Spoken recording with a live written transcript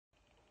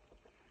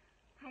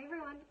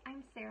everyone,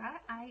 I'm Sarah.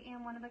 I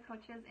am one of the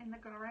coaches in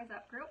the Girl Rise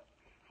Up group.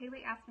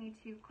 Haley asked me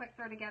to quick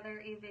throw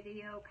together a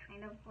video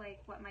kind of like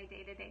what my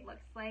day-to-day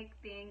looks like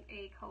being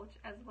a coach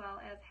as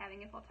well as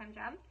having a full-time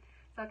job.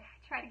 So I'll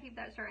try to keep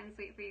that short and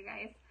sweet for you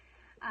guys.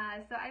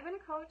 So I've been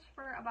a coach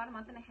for about a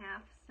month and a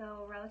half,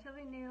 so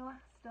relatively new,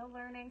 still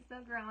learning,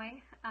 still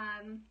growing.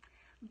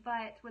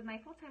 But with my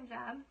full-time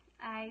job,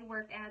 I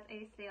work as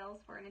a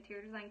sales for an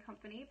interior design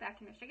company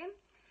back in Michigan.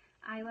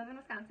 I live in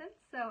Wisconsin,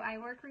 so I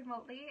work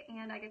remotely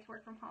and I get to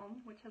work from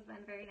home, which has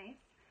been very nice.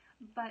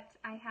 But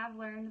I have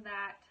learned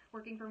that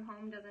working from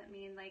home doesn't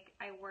mean like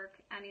I work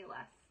any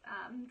less.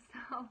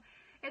 So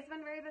it's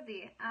been very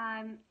busy.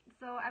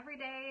 So every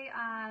day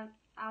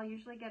I'll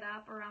usually get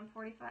up around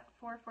 4:45,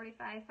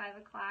 5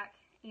 o'clock,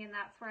 and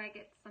that's where I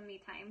get some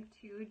me time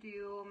to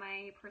do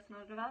my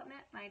personal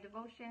development, my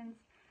devotions.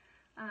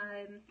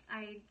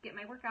 I get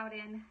my workout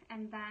in,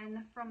 and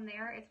then from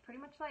there it's pretty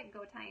much like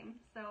go time.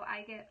 So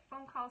I get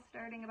phone calls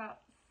starting about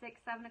 6,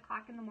 7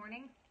 o'clock in the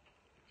morning,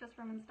 just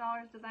from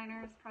installers,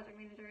 designers, project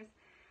managers.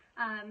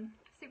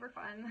 Super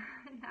fun,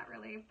 not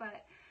really,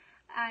 but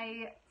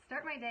I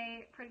start my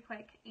day pretty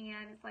quick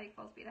and it's like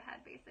full speed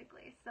ahead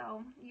basically.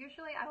 So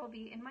usually I will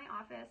be in my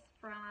office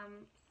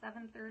from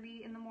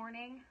 7:30 in the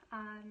morning,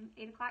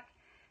 8 o'clock,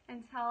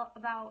 until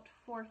about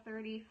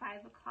 4:30,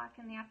 5 o'clock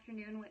in the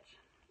afternoon, which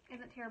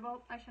isn't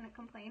terrible. I shouldn't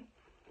complain.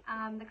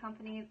 The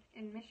company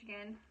in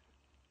Michigan,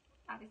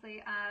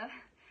 obviously,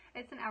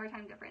 it's an hour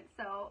time difference,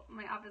 so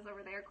my office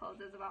over there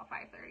closes about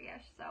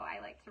 5:30ish, so I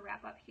like to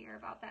wrap up here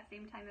about that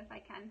same time if I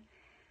can.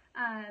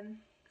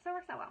 So it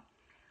works out well.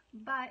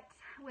 But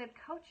with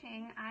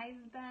coaching,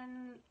 I've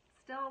been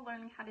still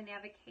learning how to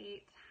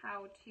navigate,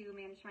 how to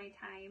manage my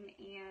time,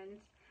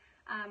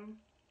 and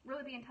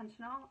really be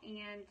intentional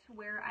and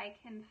where I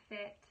can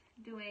fit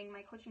doing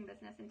my coaching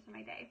business into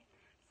my day.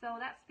 So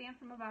that span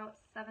from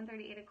about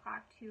 7:30, 8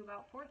 o'clock to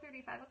about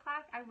 4:30, 5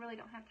 o'clock, I really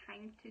don't have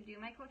time to do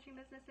my coaching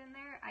business in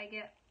there. I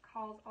get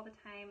calls all the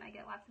time, I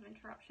get lots of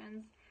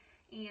interruptions,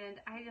 and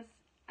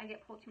I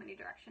get pulled too many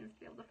directions to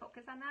be able to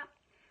focus on that.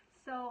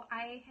 So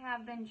I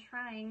have been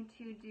trying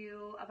to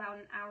do about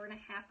an hour and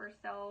a half or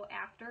so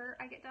after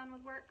I get done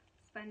with work,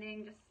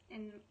 spending just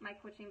in my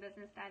coaching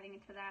business, diving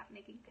into that,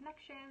 making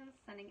connections,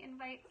 sending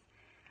invites.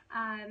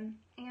 And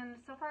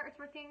so far it's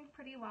working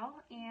pretty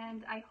well,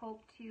 and I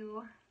hope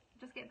to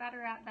just get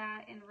better at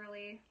that and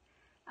really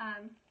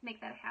make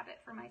that a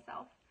habit for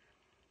myself.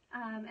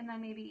 And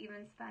then maybe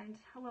even spend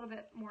a little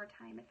bit more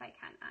time if I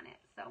can on it.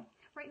 So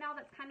right now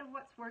that's kind of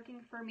what's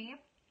working for me.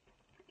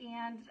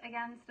 And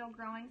again, still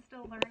growing,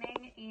 still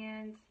learning,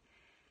 and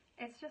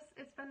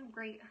it's been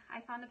great.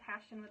 I found a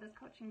passion with this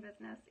coaching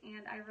business,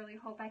 and I really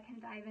hope I can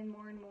dive in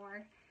more and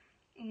more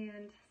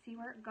and see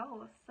where it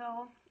goes.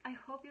 So I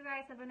hope you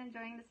guys have been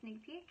enjoying the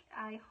sneak peek.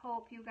 I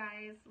hope you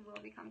guys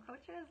will become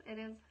coaches. It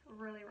is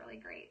really, really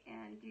great,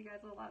 and you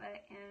guys will love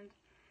it, and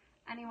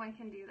anyone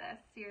can do this.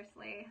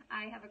 Seriously,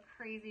 I have a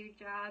crazy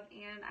job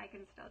and I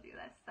can still do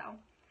this. So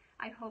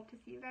I hope to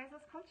see you guys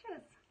as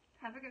coaches.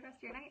 Have a good rest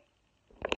of your night.